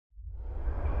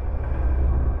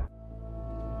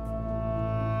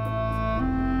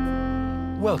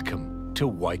Welcome to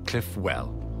Wycliffe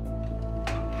Well.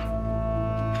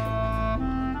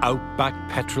 Outback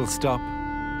petrol stop,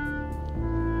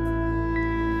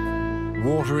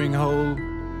 watering hole,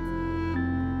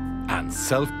 and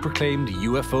self-proclaimed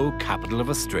UFO capital of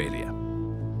Australia.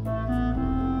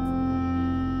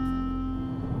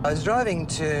 I was driving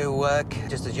to work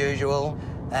just as usual,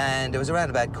 and it was around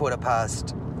about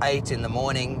 8:15 in the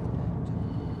morning.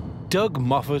 Doug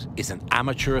Moffat is an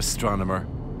amateur astronomer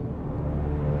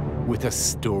with a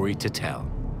story to tell.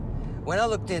 When I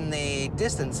looked in the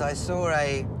distance, I saw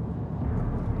a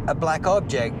black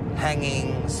object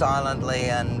hanging silently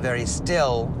and very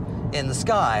still in the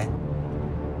sky.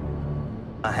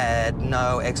 I had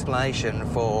no explanation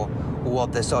for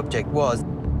what this object was.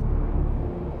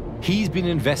 He's been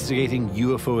investigating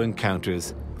UFO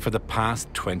encounters for the past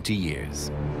 20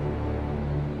 years.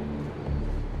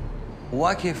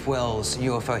 Wycliffe Well's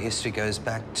UFO history goes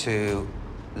back to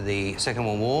the Second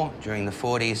World War during the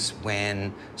 40s,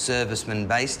 when servicemen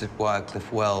based at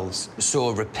Wycliffe Wells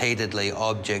saw repeatedly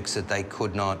objects that they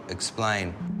could not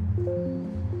explain.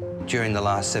 During the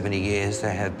last 70 years,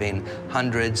 there have been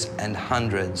hundreds and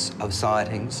hundreds of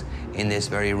sightings in this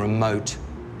very remote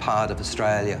part of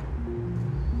Australia.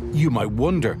 You might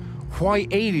wonder why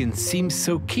aliens seem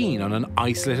so keen on an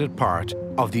isolated part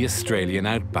of the Australian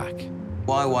outback.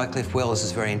 Why Wycliffe Wells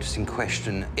is a very interesting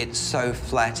question. It's so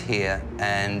flat here,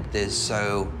 and there's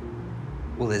no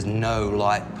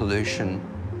light pollution.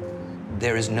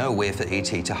 There is nowhere for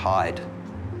ET to hide.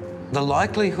 The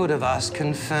likelihood of us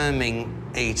confirming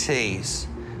ETs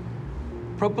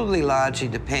probably largely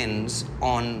depends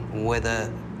on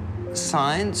whether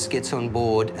science gets on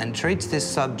board and treats this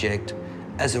subject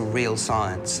as a real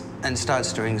science and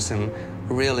starts doing some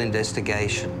real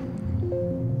investigation.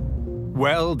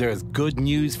 Well, there's good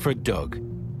news for Doug.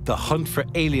 The hunt for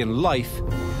alien life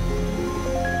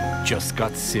just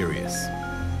got serious.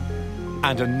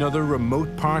 And another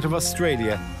remote part of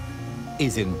Australia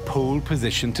is in pole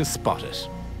position to spot it.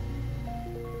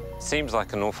 Seems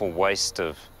like an awful waste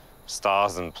of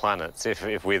stars and planets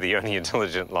if we're the only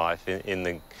intelligent life in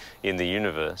the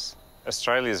universe.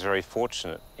 Australia is very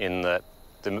fortunate in that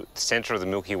the centre of the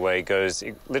Milky Way goes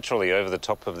literally over the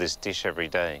top of this dish every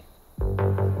day.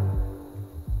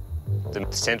 The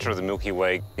centre of the Milky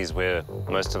Way is where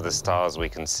most of the stars we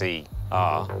can see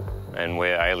are, and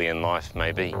where alien life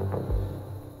may be.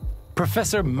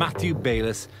 Professor Matthew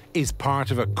Bayliss is part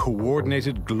of a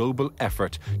coordinated global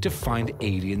effort to find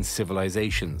alien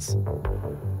civilizations.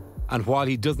 And while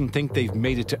he doesn't think they've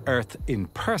made it to Earth in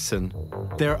person,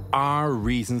 there are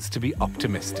reasons to be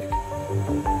optimistic.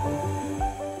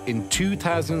 In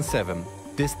 2007,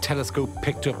 this telescope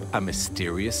picked up a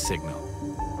mysterious signal.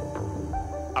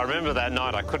 I remember that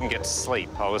night I couldn't get to sleep.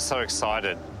 I was so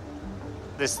excited.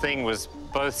 This thing was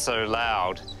both so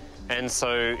loud and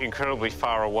so incredibly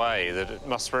far away that it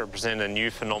must represent a new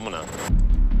phenomenon.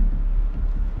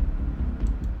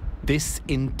 This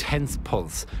intense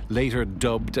pulse, later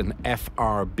dubbed an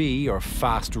FRB or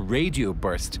fast radio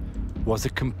burst, was a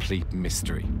complete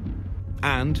mystery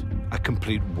and a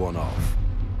complete one-off.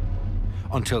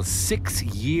 Until 6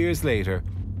 years later,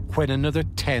 when another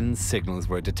 10 signals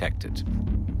were detected.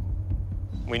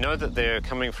 We know that they're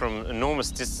coming from enormous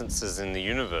distances in the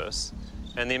universe,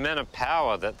 and the amount of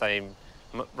power that they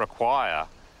require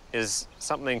is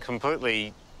something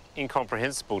completely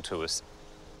incomprehensible to us,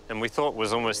 and we thought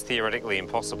was almost theoretically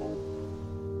impossible.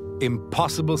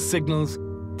 Impossible signals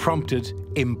prompted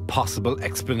impossible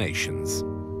explanations.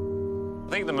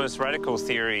 I think the most radical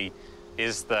theory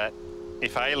is that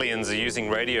if aliens are using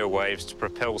radio waves to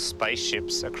propel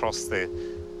spaceships across the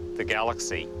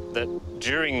galaxy, that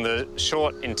during the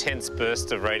short, intense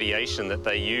burst of radiation that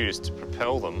they use to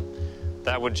propel them,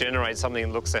 that would generate something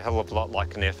that looks a hell of a lot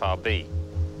like an FRB.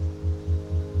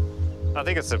 I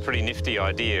think it's a pretty nifty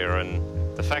idea, and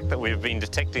the fact that we've been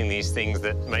detecting these things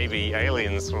that maybe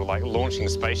aliens were like launching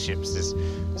spaceships is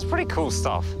pretty cool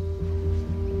stuff.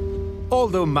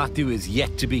 Although Matthew is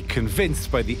yet to be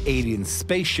convinced by the alien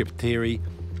spaceship theory,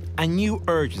 a new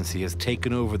urgency has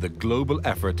taken over the global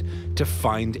effort to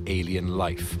find alien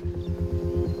life.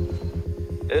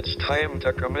 It's time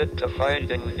to commit to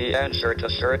finding the answer to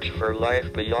search for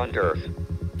life beyond Earth.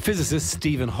 Physicist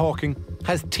Stephen Hawking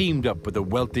has teamed up with a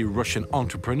wealthy Russian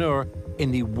entrepreneur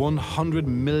in the $100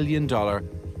 million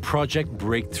Project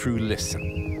Breakthrough Listen.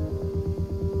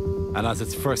 And as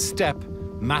its first step,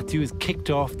 Matthew has kicked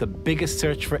off the biggest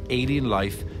search for alien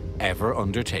life ever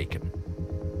undertaken.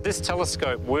 This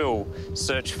telescope will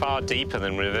search far deeper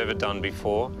than we've ever done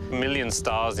before. 1 million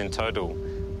stars in total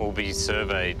will be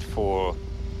surveyed for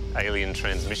alien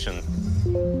transmission.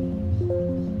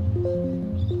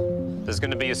 The There's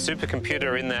going to be a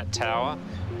supercomputer in that tower,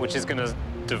 which is going to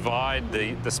divide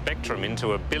the spectrum into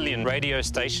 1 billion radio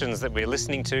stations that we're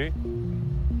listening to.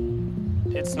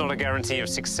 It's not a guarantee of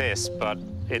success, but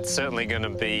it's certainly going to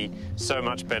be so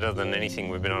much better than anything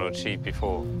we've been able to achieve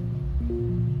before.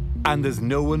 And there's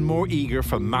no one more eager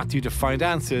for Matthew to find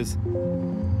answers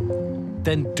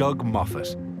than Doug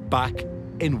Moffat, back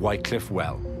in Whitecliffe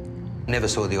Well. Never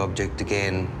saw the object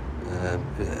again.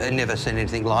 I never seen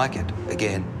anything like it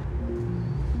again.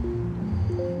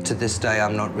 To this day,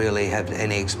 I'm not really have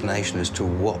any explanation as to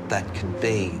what that could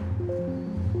be.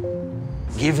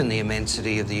 Given the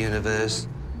immensity of the universe,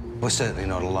 we're certainly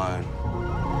not alone.